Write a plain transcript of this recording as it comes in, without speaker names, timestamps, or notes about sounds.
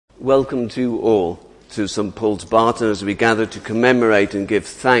Welcome to all to St. Paul's Barton as we gather to commemorate and give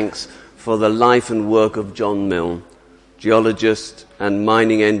thanks for the life and work of John Milne, geologist and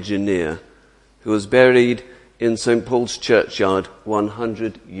mining engineer, who was buried in St. Paul's churchyard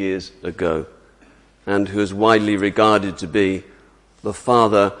 100 years ago, and who is widely regarded to be the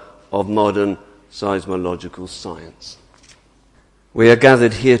father of modern seismological science. We are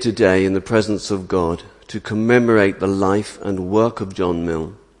gathered here today in the presence of God to commemorate the life and work of John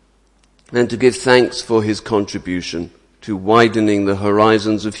Milne, and to give thanks for his contribution to widening the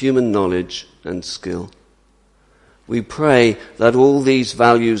horizons of human knowledge and skill. We pray that all these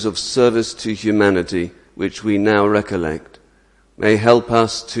values of service to humanity, which we now recollect, may help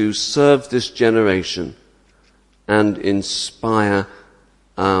us to serve this generation and inspire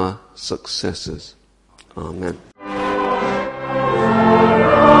our successors. Amen.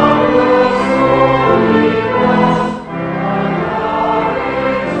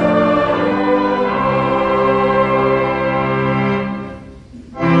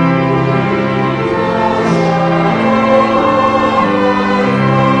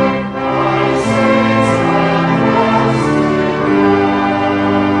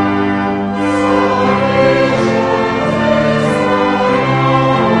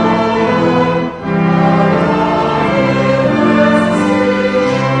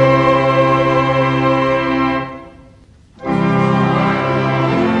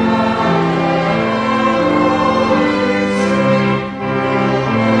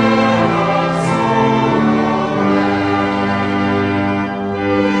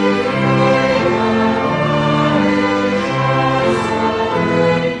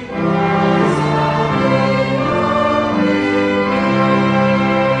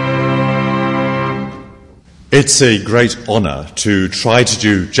 It's a great honour to try to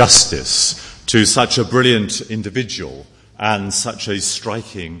do justice to such a brilliant individual and such a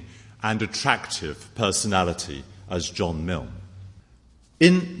striking and attractive personality as John Milne.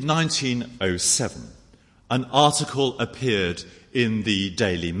 In 1907, an article appeared in the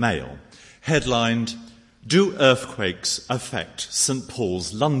Daily Mail, headlined, "Do Earthquakes Affect St.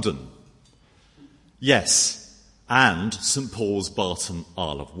 Paul's London?" Yes, and St. Paul's Barton,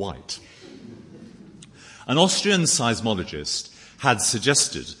 Isle of Wight. An Austrian seismologist had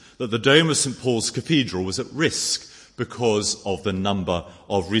suggested that the dome of St. Paul's Cathedral was at risk because of the number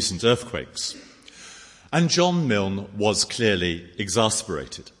of recent earthquakes. And John Milne was clearly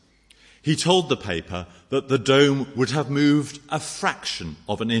exasperated. He told the paper that the dome would have moved a fraction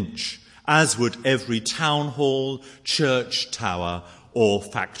of an inch, as would every town hall, church tower, or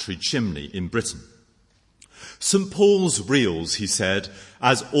factory chimney in Britain. St. Paul's reels, he said,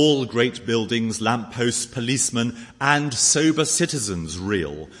 as all great buildings, lampposts, policemen, and sober citizens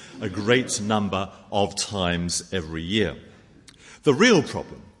reel a great number of times every year. The real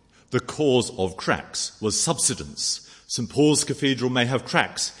problem, the cause of cracks, was subsidence. St. Paul's Cathedral may have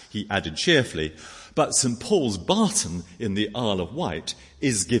cracks, he added cheerfully, but St. Paul's Barton in the Isle of Wight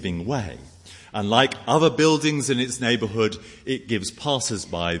is giving way. And like other buildings in its neighbourhood, it gives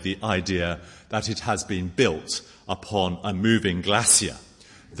passers-by the idea that it has been built upon a moving glacier.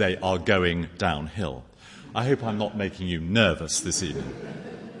 They are going downhill. I hope I'm not making you nervous this evening.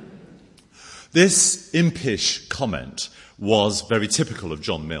 This impish comment was very typical of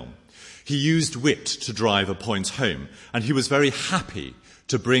John Milne. He used wit to drive a point home, and he was very happy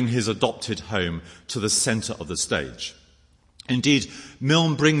to bring his adopted home to the centre of the stage. Indeed,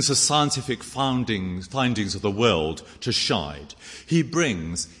 Milne brings the scientific findings of the world to Shide. He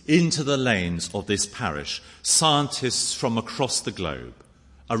brings into the lanes of this parish scientists from across the globe,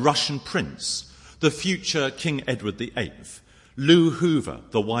 a Russian prince, the future King Edward VIII, Lou Hoover,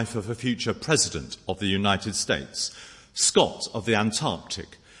 the wife of a future president of the United States, Scott of the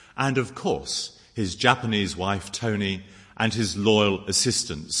Antarctic, and of course his Japanese wife Tony and his loyal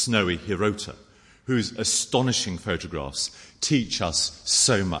assistant Snowy Hirota, whose astonishing photographs teach us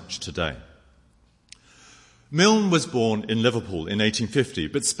so much today. Milne was born in Liverpool in 1850,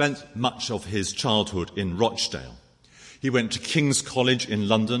 but spent much of his childhood in Rochdale. He went to King's College in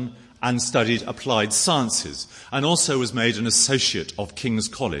London and studied applied sciences, and also was made an associate of King's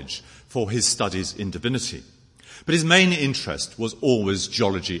College for his studies in divinity. But his main interest was always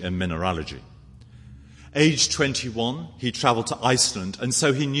geology and mineralogy. Aged 21, he travelled to Iceland, and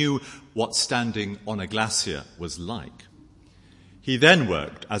so he knew what standing on a glacier was like. He then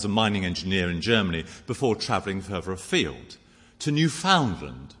worked as a mining engineer in Germany before travelling further afield to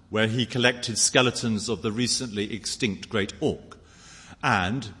Newfoundland, where he collected skeletons of the recently extinct great auk,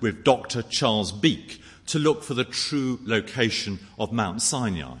 and with Dr. Charles Beek to look for the true location of Mount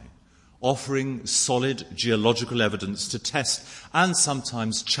Sinai, offering solid geological evidence to test and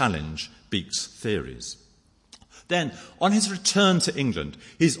sometimes challenge Beeke's theories. Then, on his return to England,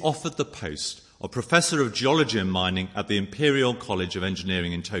 he's offered the post of Professor of Geology and Mining at the Imperial College of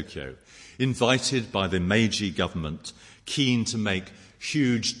Engineering in Tokyo, invited by the Meiji government, keen to make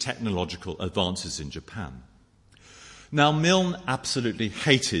huge technological advances in Japan. Now, Milne absolutely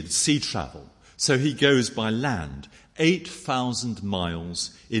hated sea travel, so he goes by land, 8,000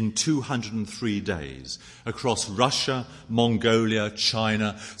 miles in 203 days, across Russia, Mongolia,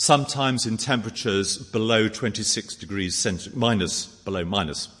 China, sometimes in temperatures below 26 degrees below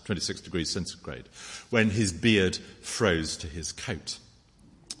minus 26 degrees centigrade, when his beard froze to his coat.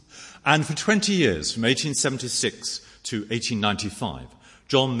 And for 20 years, from 1876 to 1895,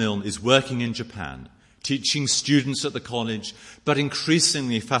 John Milne is working in Japan, teaching students at the college, but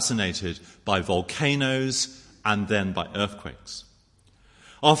increasingly fascinated by volcanoes and then by earthquakes.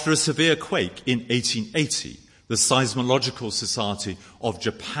 After a severe quake in 1880, the Seismological Society of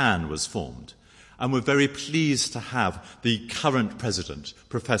Japan was formed, and we're very pleased to have the current president,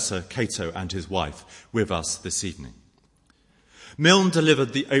 Professor Kato, and his wife with us this evening. Milne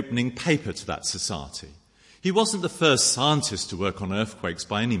delivered the opening paper to that society. He wasn't the first scientist to work on earthquakes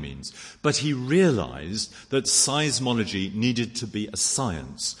by any means, but he realized that seismology needed to be a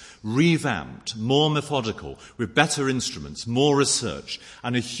science, revamped, more methodical, with better instruments, more research,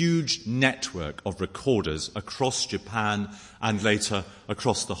 and a huge network of recorders across Japan and later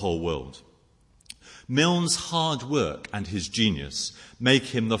across the whole world. Milne's hard work and his genius make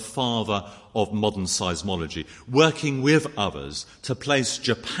him the father of modern seismology, working with others to place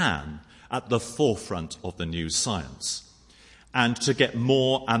Japan at the forefront of the new science, and to get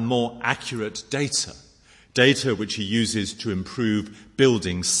more and more accurate data which he uses to improve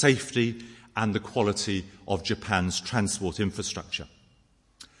building safety and the quality of Japan's transport infrastructure.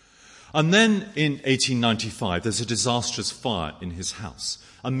 And then in 1895, there's a disastrous fire in his house,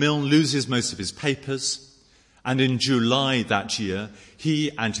 and Milne loses most of his papers, and in July that year,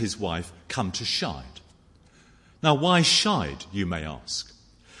 he and his wife come to Scheid. Now, why Scheid, you may ask?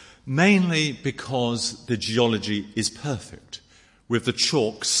 Mainly because the geology is perfect, with the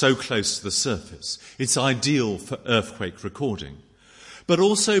chalk so close to the surface. It's ideal for earthquake recording. But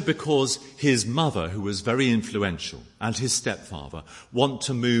also because his mother, who was very influential, and his stepfather want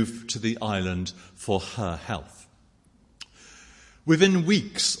to move to the island for her health. Within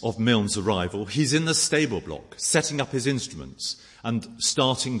weeks of Milne's arrival, he's in the stable block, setting up his instruments and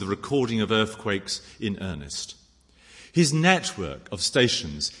starting the recording of earthquakes in earnest. His network of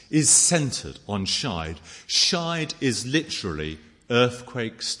stations is centred on Scheid. Scheid is literally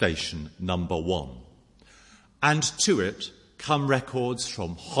earthquake station number 1. And to it come records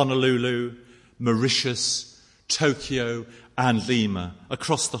from Honolulu, Mauritius, Tokyo and Lima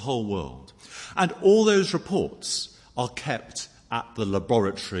across the whole world. And all those reports are kept at the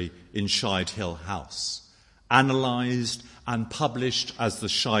laboratory in Scheid Hill House, analysed and published as the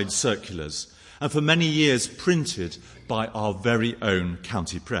Scheid Circulars, and for many years printed by our very own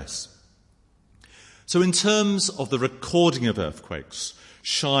county press. So in terms of the recording of earthquakes,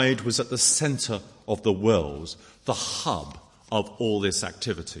 Scheid was at the centre of the world, the hub of all this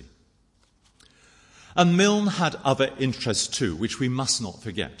activity. And Milne had other interests too, which we must not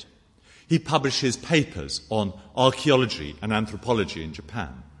forget. He publishes papers on archaeology and anthropology in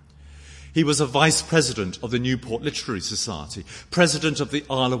Japan. He was a vice president of the Newport Literary Society, president of the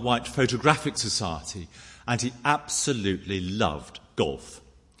Isle of Wight Photographic Society, and he absolutely loved golf.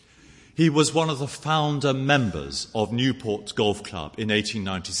 He was one of the founder members of Newport Golf Club in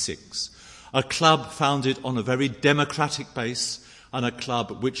 1896, a club founded on a very democratic base and a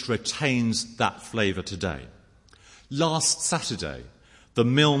club which retains that flavour today. Last Saturday, the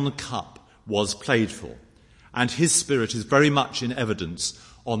Milne Cup was played for, and his spirit is very much in evidence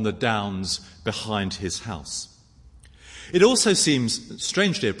on the downs behind his house. It also seems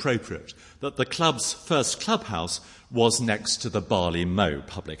strangely appropriate that the club's first clubhouse was next to the Barley Mow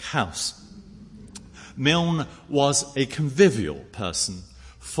public house. Milne was a convivial person,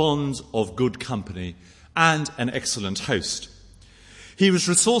 fond of good company and an excellent host. He was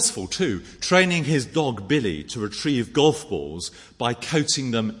resourceful too, training his dog Billy to retrieve golf balls by coating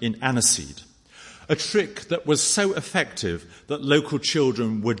them in aniseed. A trick that was so effective that local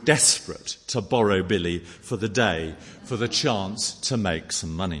children were desperate to borrow Billy for the day for the chance to make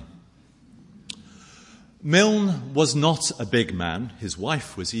some money. Milne was not a big man, his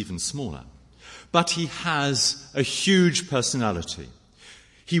wife was even smaller, but he has a huge personality.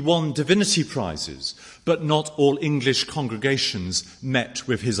 He won divinity prizes, but not all English congregations met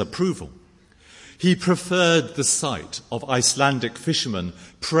with his approval. He preferred the sight of Icelandic fishermen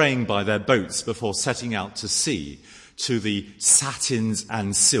praying by their boats before setting out to sea to the satins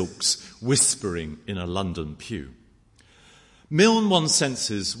and silks whispering in a London pew. Milne, one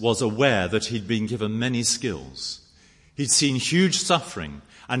senses, was aware that he'd been given many skills. He'd seen huge suffering,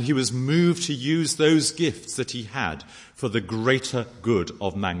 and he was moved to use those gifts that he had for the greater good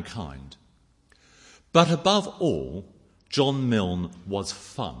of mankind. But above all, John Milne was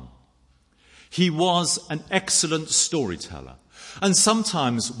fun. He was an excellent storyteller, and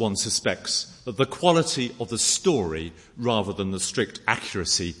sometimes one suspects that the quality of the story rather than the strict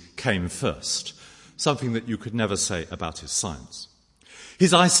accuracy came first, something that you could never say about his science.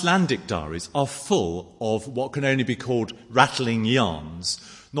 His Icelandic diaries are full of what can only be called rattling yarns,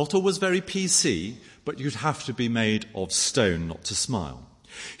 not always very PC, but you'd have to be made of stone not to smile.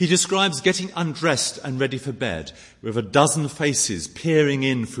 He describes getting undressed and ready for bed with a dozen faces peering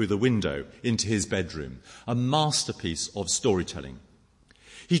in through the window into his bedroom, a masterpiece of storytelling.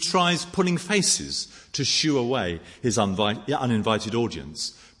 He tries pulling faces to shoo away his uninvited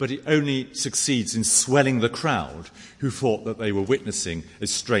audience, but he only succeeds in swelling the crowd who thought that they were witnessing a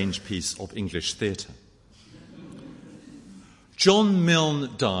strange piece of English theatre. John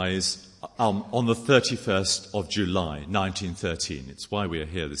Milne dies on the 31st of July, 1913. It's why we are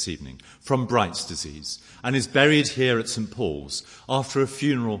here this evening, from Bright's disease, and is buried here at St. Paul's after a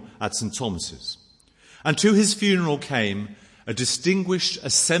funeral at St. Thomas's. And to his funeral came a distinguished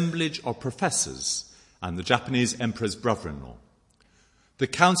assemblage of professors and the Japanese emperor's brother-in-law. The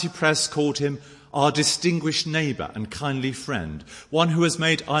county press called him our distinguished neighbour and kindly friend, one who has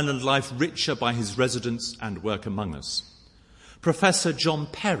made island life richer by his residence and work among us. Professor John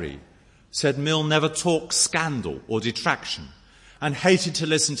Perry said Milne never talked scandal or detraction and hated to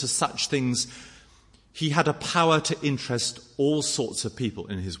listen to such things. He had a power to interest all sorts of people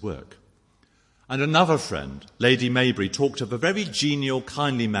in his work. And another friend, Lady Maybury, talked of a very genial,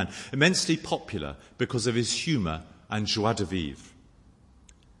 kindly man, immensely popular because of his humour and joie de vivre.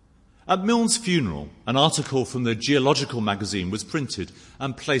 At Milne's funeral, an article from the Geological magazine was printed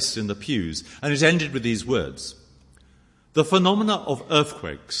and placed in the pews, and it ended with these words: "The phenomena of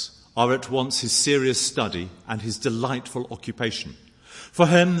earthquakes are at once his serious study and his delightful occupation. For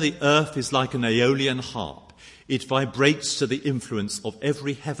him the earth is like an aeolian harp. It vibrates to the influence of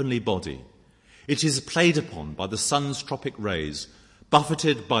every heavenly body. It is played upon by the sun's tropic rays,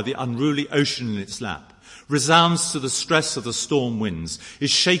 buffeted by the unruly ocean in its lap, resounds to the stress of the storm winds, is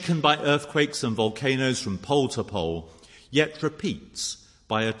shaken by earthquakes and volcanoes from pole to pole, yet repeats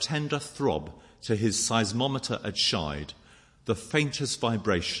by a tender throb to his seismometer at Scheid the faintest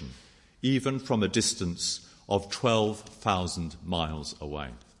vibration, even from a distance of 12,000 miles away."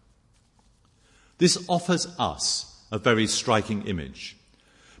 This offers us a very striking image,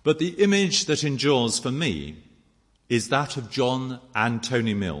 but the image that endures for me is that of John and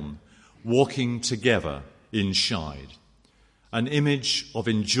Tony Milne walking together in Scheid, an image of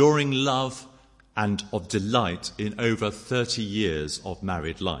enduring love and of delight in over 30 years of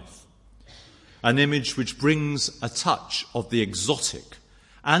married life, an image which brings a touch of the exotic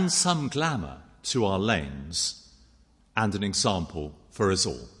and some glamour to our lanes, and an example for us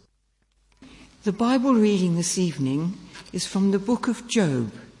all. The Bible reading this evening is from the book of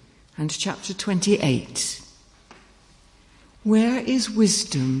Job and chapter 28. Where is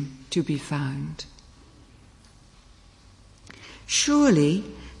wisdom to be found? Surely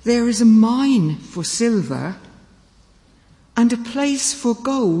there is a mine for silver and a place for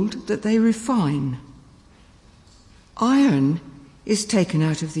gold that they refine. Iron is taken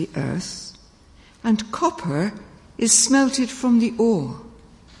out of the earth, and copper is smelted from the ore.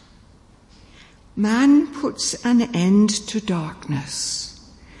 Man puts an end to darkness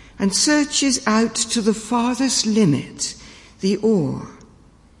and searches out to the farthest limit the ore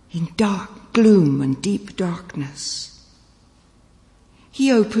in dark gloom and deep darkness.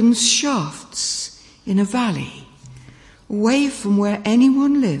 He opens shafts in a valley, away from where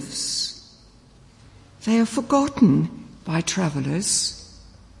anyone lives. They are forgotten by travellers.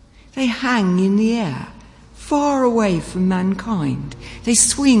 They hang in the air, far away from mankind. They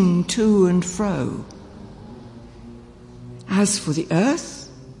swing to and fro. As for the earth,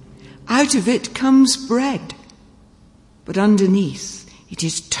 out of it comes bread, but underneath it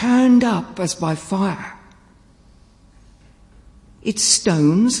is turned up as by fire. Its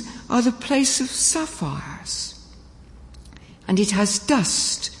stones are the place of sapphires, and it has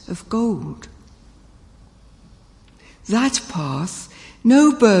dust of gold. That path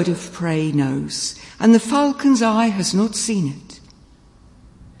no bird of prey knows, and the falcon's eye has not seen it.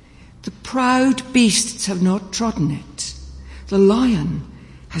 The proud beasts have not trodden it. The lion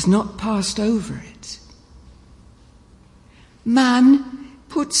has not passed over it. Man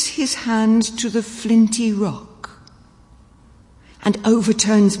puts his hand to the flinty rock and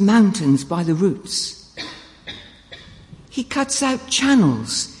overturns mountains by the roots. He cuts out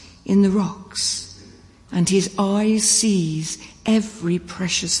channels in the rocks, and his eye sees every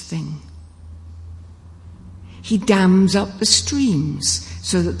precious thing. He dams up the streams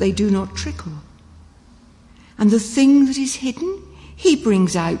so that they do not trickle, and the thing that is hidden he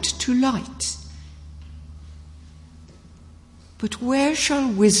brings out to light. But where shall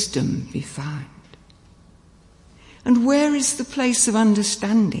wisdom be found? And where is the place of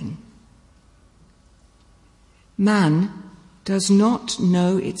understanding? Man does not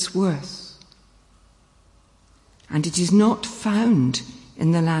know its worth, and it is not found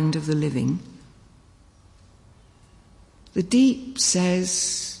in the land of the living. The deep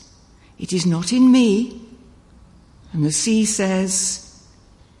says, "It is not in me," and the sea says,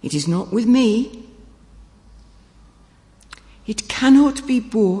 "It is not with me." It cannot be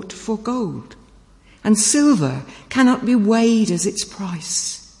bought for gold, and silver cannot be weighed as its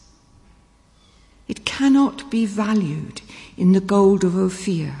price. It cannot be valued in the gold of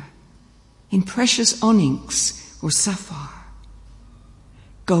Ophir, in precious onyx or sapphire.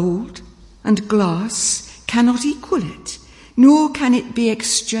 Gold and glass cannot equal it, nor can it be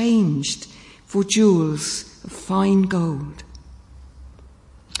exchanged for jewels of fine gold.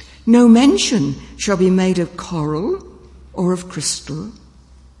 No mention shall be made of coral or of crystal.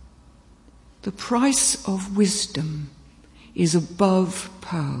 The price of wisdom is above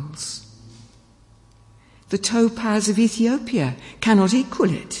pearls. The topaz of Ethiopia cannot equal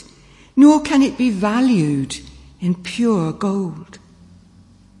it, nor can it be valued in pure gold.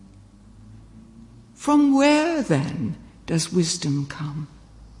 From where, then, does wisdom come?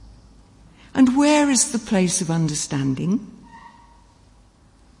 And where is the place of understanding?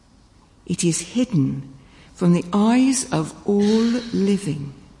 It is hidden from the eyes of all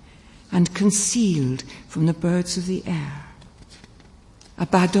living and concealed from the birds of the air.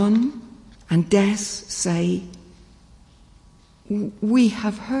 Abaddon and death say, "We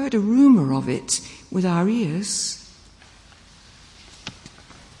have heard a rumour of it with our ears."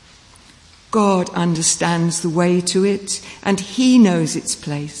 God understands the way to it, and he knows its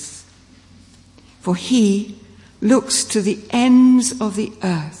place. For he looks to the ends of the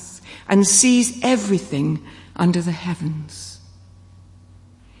earth and sees everything under the heavens.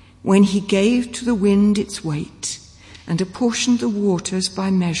 When he gave to the wind its weight and apportioned the waters by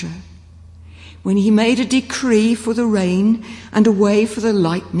measure, when he made a decree for the rain and a way for the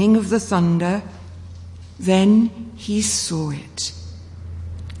lightning of the thunder, then he saw it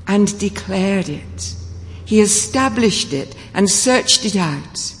and declared it. He established it and searched it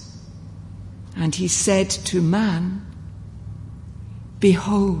out. And he said to man,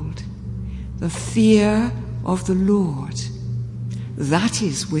 "Behold, the fear of the Lord, that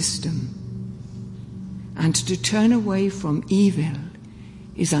is wisdom, and to turn away from evil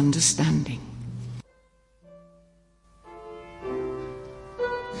is understanding."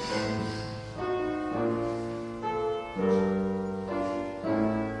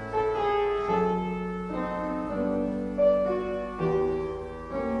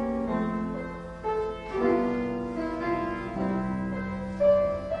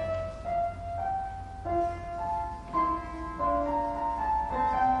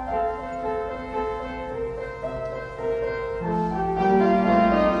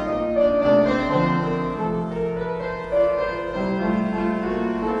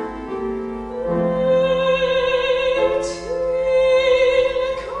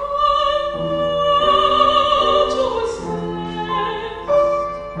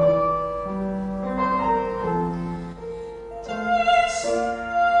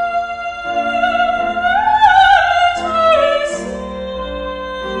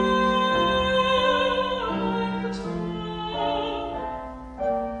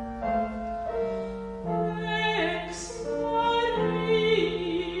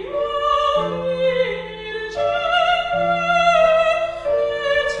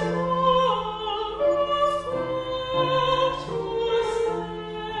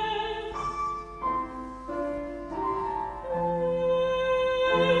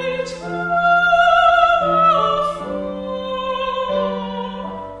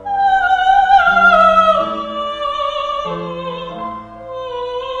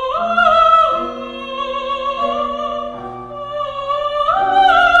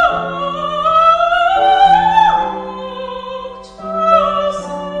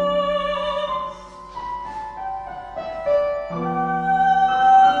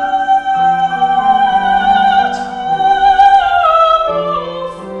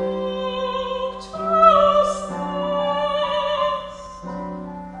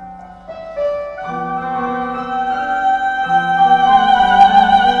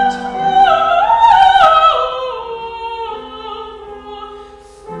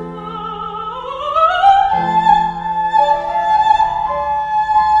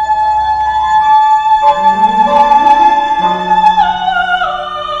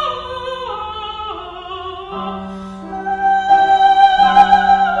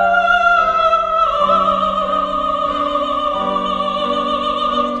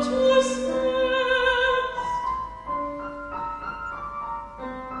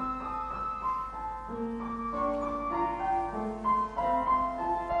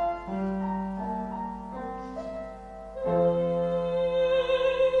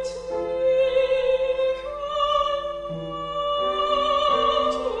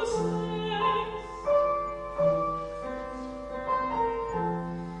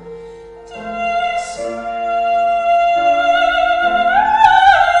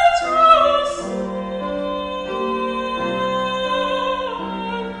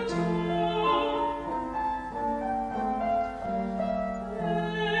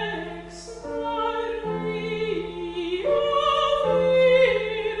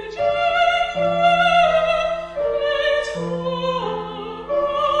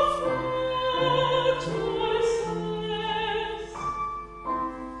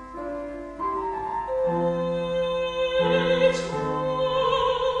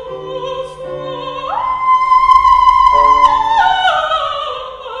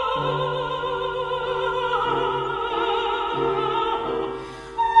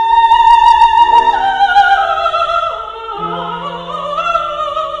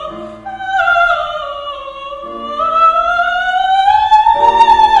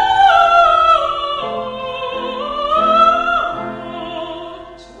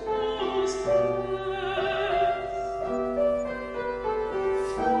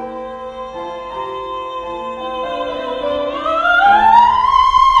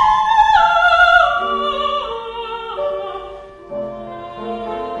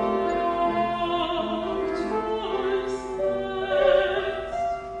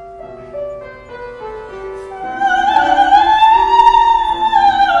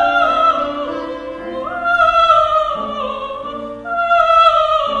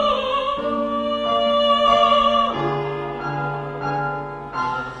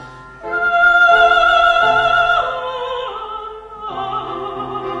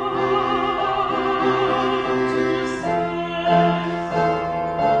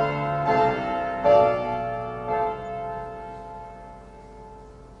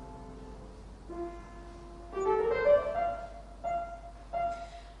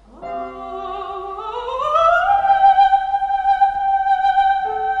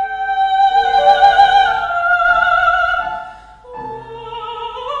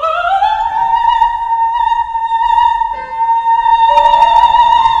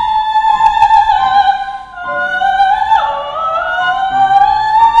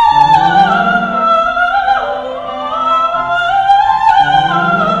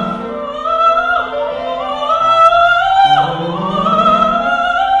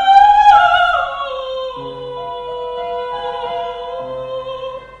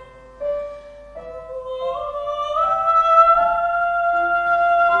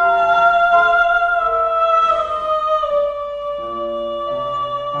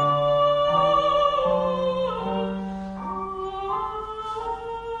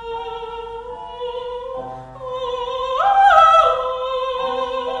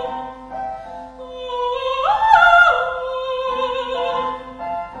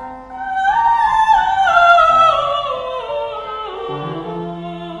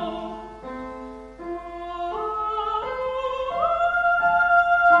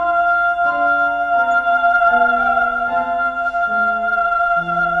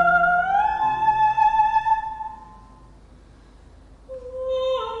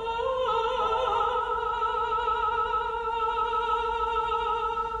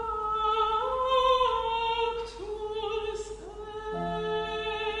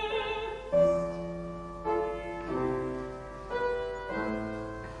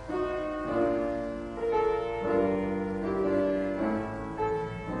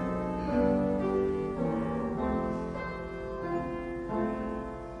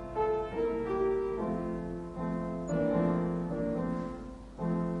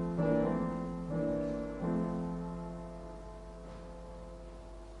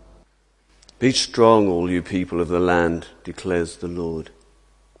 Be strong, all you people of the land, declares the Lord.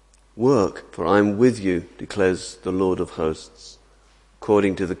 Work, for I am with you, declares the Lord of hosts,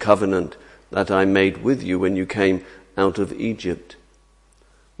 according to the covenant that I made with you when you came out of Egypt.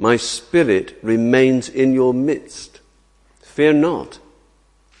 My spirit remains in your midst. Fear not,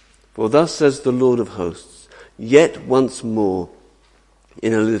 for thus says the Lord of hosts, yet once more,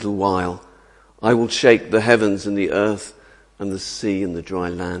 in a little while, I will shake the heavens and the earth and the sea and the dry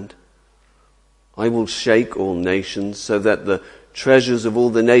land. I will shake all nations so that the treasures of all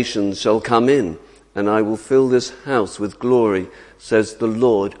the nations shall come in, and I will fill this house with glory, says the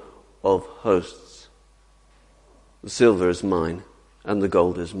Lord of hosts. The silver is mine, and the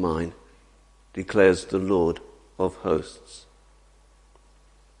gold is mine, declares the Lord of hosts.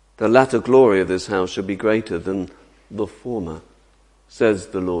 The latter glory of this house shall be greater than the former, says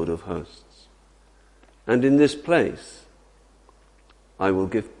the Lord of hosts. And in this place I will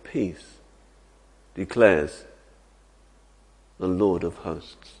give peace, declares the Lord of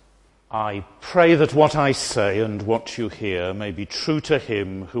hosts. I pray that what I say and what you hear may be true to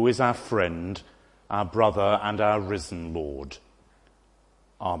him who is our friend, our brother, and our risen Lord.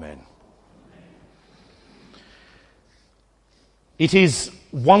 Amen. It is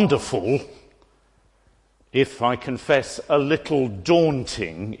wonderful, if I confess a little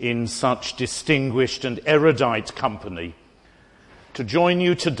daunting in such distinguished and erudite company, to join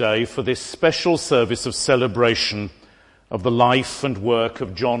you today for this special service of celebration of the life and work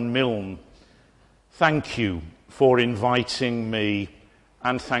of John Milne. Thank you for inviting me,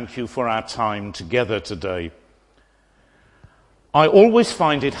 and thank you for our time together today. I always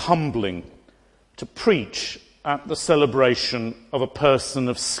find it humbling to preach at the celebration of a person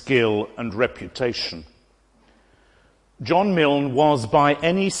of skill and reputation. John Milne was, by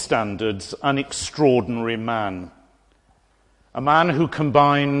any standards, an extraordinary man. A man who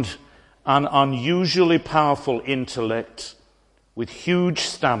combined an unusually powerful intellect with huge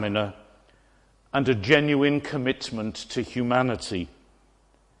stamina and a genuine commitment to humanity.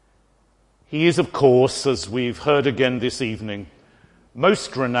 He is, of course, as we've heard again this evening,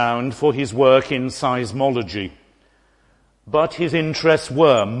 most renowned for his work in seismology, but his interests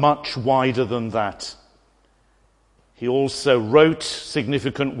were much wider than that. He also wrote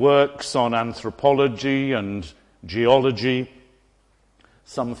significant works on anthropology and geology,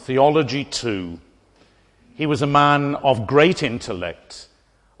 some theology too. He was a man of great intellect,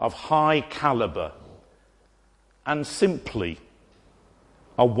 of high caliber, and simply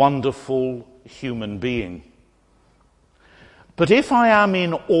a wonderful human being. But if I am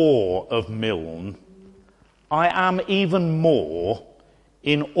in awe of Milne, I am even more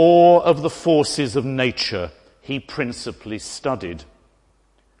in awe of the forces of nature he principally studied.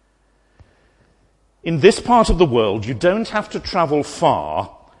 In this part of the world, you don't have to travel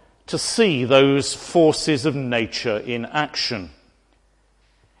far to see those forces of nature in action.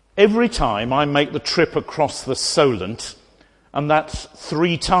 Every time I make the trip across the Solent, and that's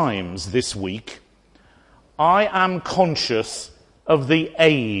 3 times this week, I am conscious of the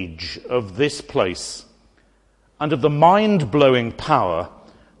age of this place and of the mind-blowing power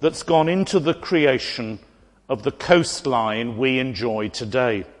that's gone into the creation of the coastline we enjoy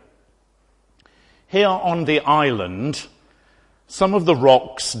today. Here on the island, some of the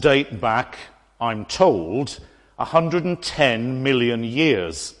rocks date back, I'm told, 110 million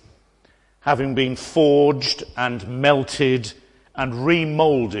years, having been forged and melted and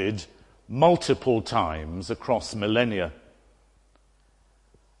remoulded multiple times across millennia.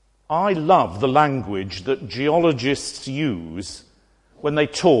 I love the language that geologists use when they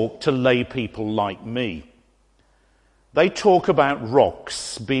talk to lay people like me. They talk about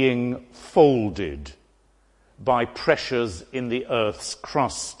rocks being folded by pressures in the Earth's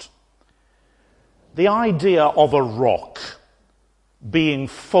crust. The idea of a rock being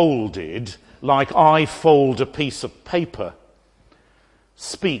folded like I fold a piece of paper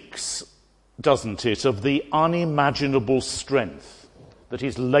speaks, doesn't it, of the unimaginable strength that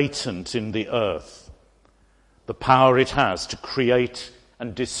is latent in the earth, the power it has to create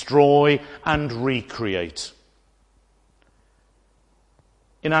and destroy and recreate.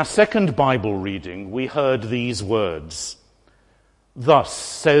 In our second Bible reading, we heard these words, "Thus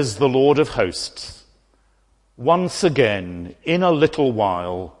says the Lord of hosts, once again, in a little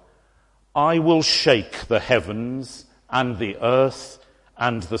while, I will shake the heavens and the earth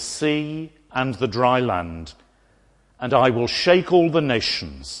and the sea and the dry land, and I will shake all the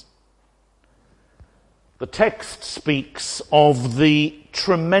nations." The text speaks of the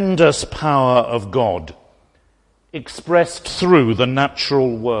tremendous power of God expressed through the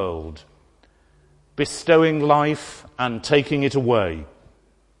natural world, bestowing life and taking it away,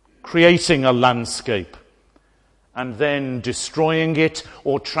 creating a landscape, and then destroying it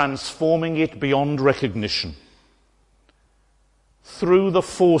or transforming it beyond recognition. Through the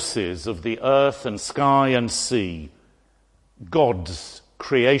forces of the earth and sky and sea, God's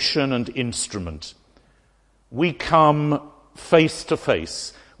creation and instrument, we come face to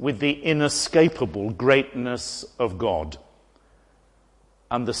face with the inescapable greatness of God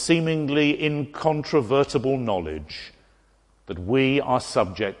and the seemingly incontrovertible knowledge that we are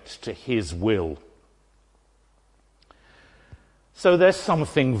subject to his will. So there's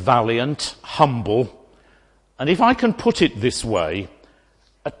something valiant, humble, and if I can put it this way,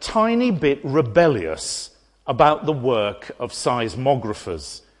 a tiny bit rebellious about the work of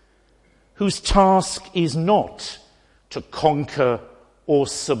seismographers, whose task is not to conquer or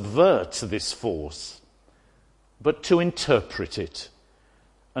subvert this force, but to interpret it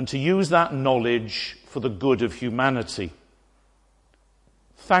and to use that knowledge for the good of humanity.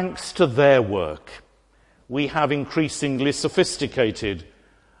 Thanks to their work, we have increasingly sophisticated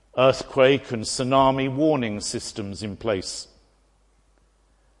earthquake and tsunami warning systems in place.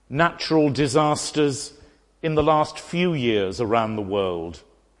 Natural disasters in the last few years around the world,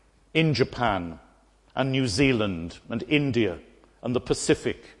 in Japan and New Zealand and India and the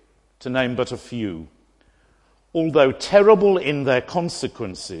Pacific, to name but a few, although terrible in their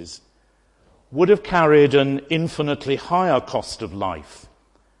consequences, would have carried an infinitely higher cost of life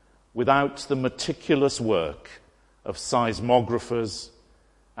without the meticulous work of seismographers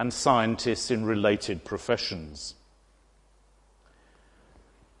and scientists in related professions.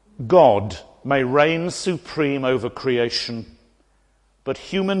 God may reign supreme over creation, but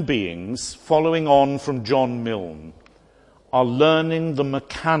human beings, following on from John Milne, are learning the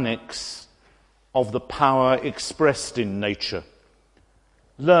mechanics of the power expressed in nature,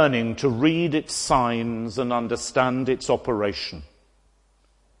 learning to read its signs and understand its operation,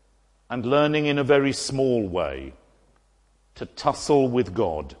 and learning in a very small way to tussle with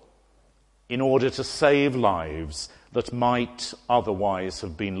God in order to save lives that might otherwise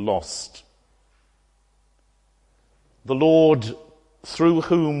have been lost. The Lord, through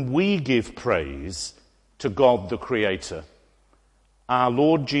whom we give praise to God the Creator, our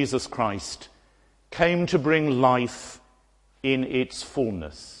Lord Jesus Christ, came to bring life in its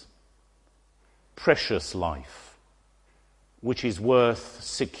fullness, precious life, which is worth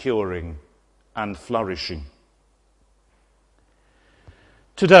securing and flourishing.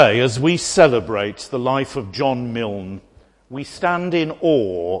 Today, as we celebrate the life of John Milne, we stand in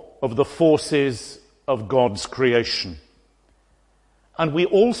awe of the forces of God's creation. And we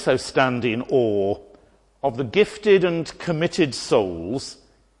also stand in awe of the gifted and committed souls,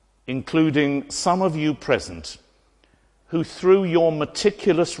 including some of you present, who through your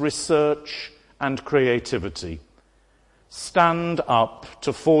meticulous research and creativity stand up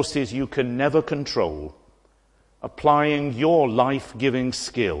to forces you can never control, applying your life-giving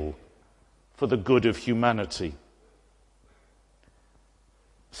skill for the good of humanity.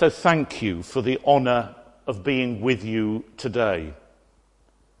 So thank you for the honour of being with you today.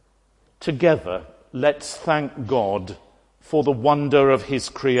 Together, let's thank God for the wonder of his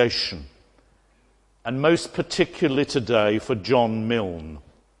creation, and most particularly today for John Milne,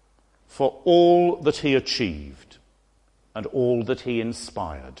 for all that he achieved and all that he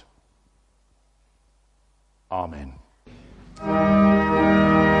inspired. Amen.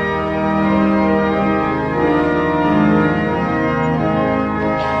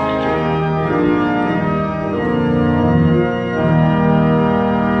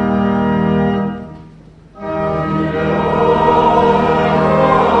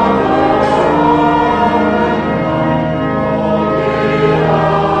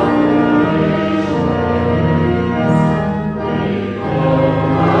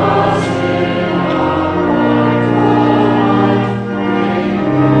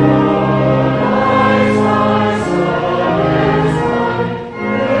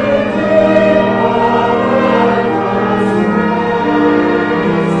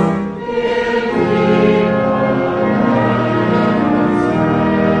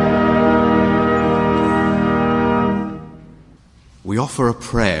 Offer a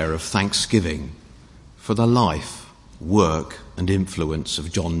prayer of thanksgiving for the life, work and influence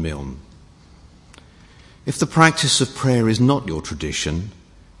of John Milne. If the practice of prayer is not your tradition,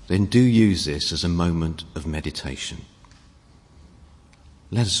 then do use this as a moment of meditation.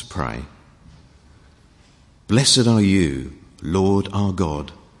 Let us pray. Blessed are you, Lord our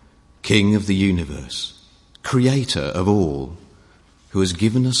God, King of the universe, Creator of all, who has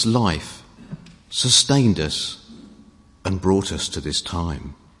given us life, sustained us, and brought us to this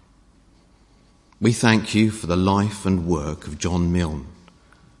time. We thank you for the life and work of John Milne,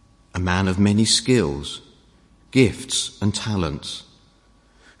 a man of many skills, gifts and talents,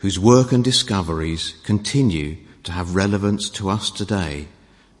 whose work and discoveries continue to have relevance to us today,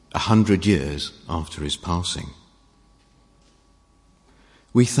 100 years after his passing.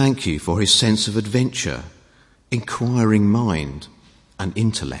 We thank you for his sense of adventure, inquiring mind and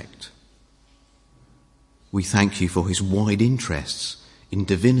intellect. We thank you for his wide interests in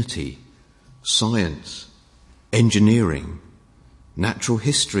divinity, science, engineering, natural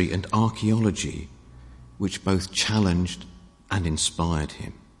history and archaeology, which both challenged and inspired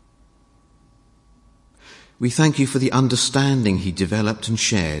him. We thank you for the understanding he developed and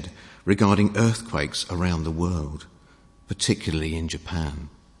shared regarding earthquakes around the world, particularly in Japan.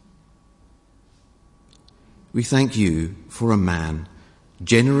 We thank you for a man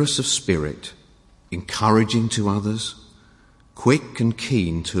generous of spirit, encouraging to others, quick and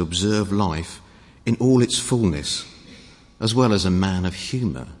keen to observe life in all its fullness, as well as a man of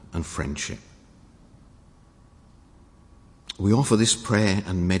humour and friendship. We offer this prayer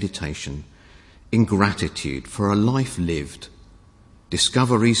and meditation in gratitude for a life lived,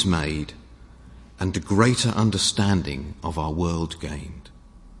 discoveries made, and a greater understanding of our world gained.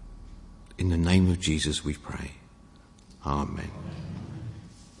 In the name of Jesus we pray. Amen.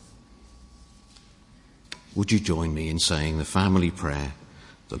 Would you join me in saying the family prayer,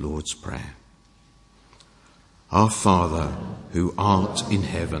 the Lord's Prayer? Our Father, who art in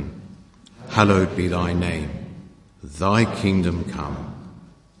heaven, hallowed be thy name. Thy kingdom come.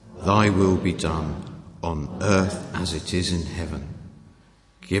 Thy will be done on earth as it is in heaven.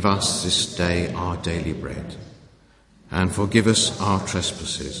 Give us this day our daily bread, and forgive us our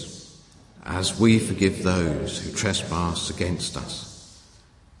trespasses, as we forgive those who trespass against us.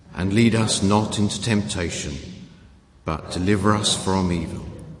 And lead us not into temptation, but deliver us from evil.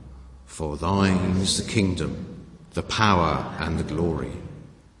 For thine is the kingdom, the power and the glory,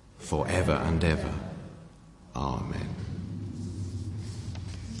 for ever and ever. Amen.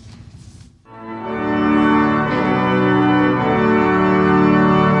 Amen.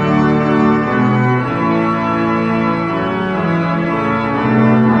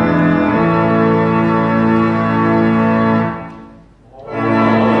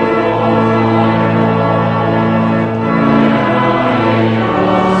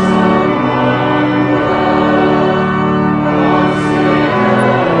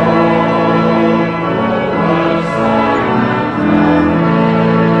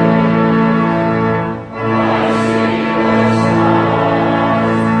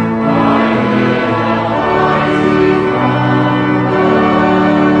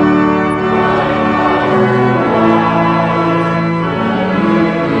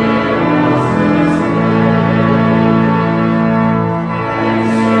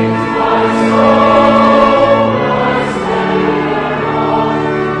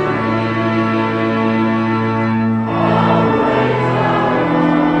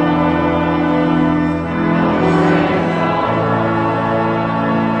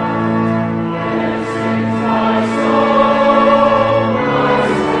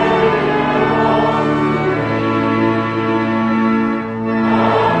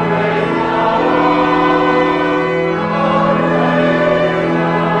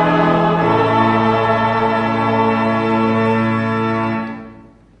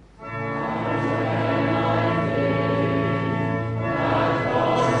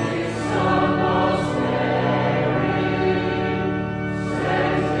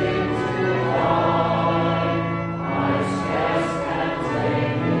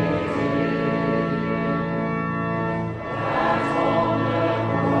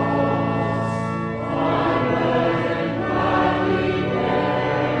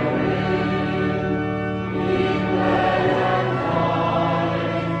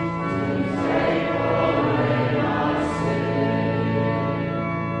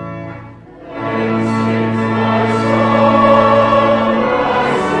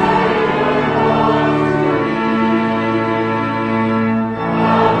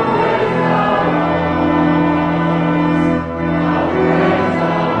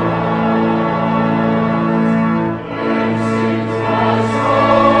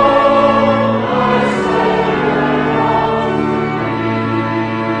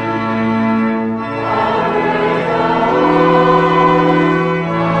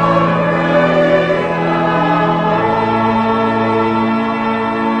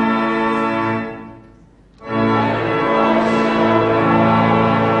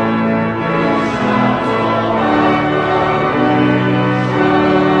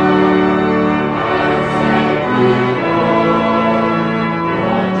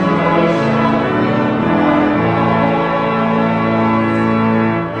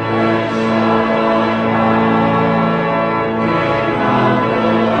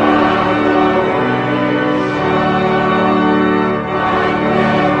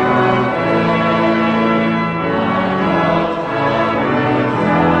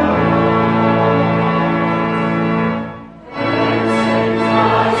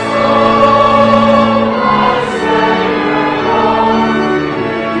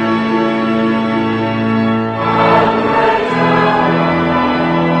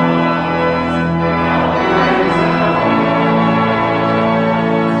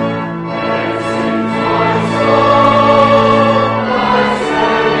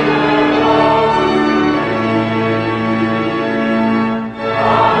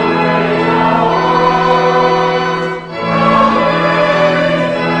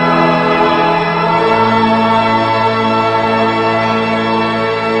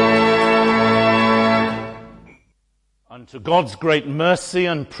 To God's great mercy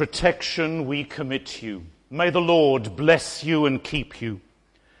and protection we commit you. May the Lord bless you and keep you.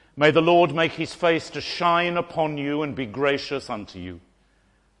 May the Lord make his face to shine upon you and be gracious unto you.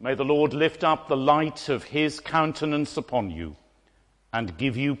 May the Lord lift up the light of his countenance upon you and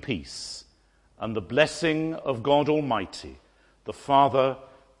give you peace. And the blessing of God Almighty, the Father,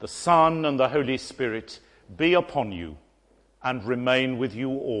 the Son, and the Holy Spirit be upon you and remain with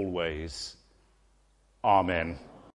you always. Amen.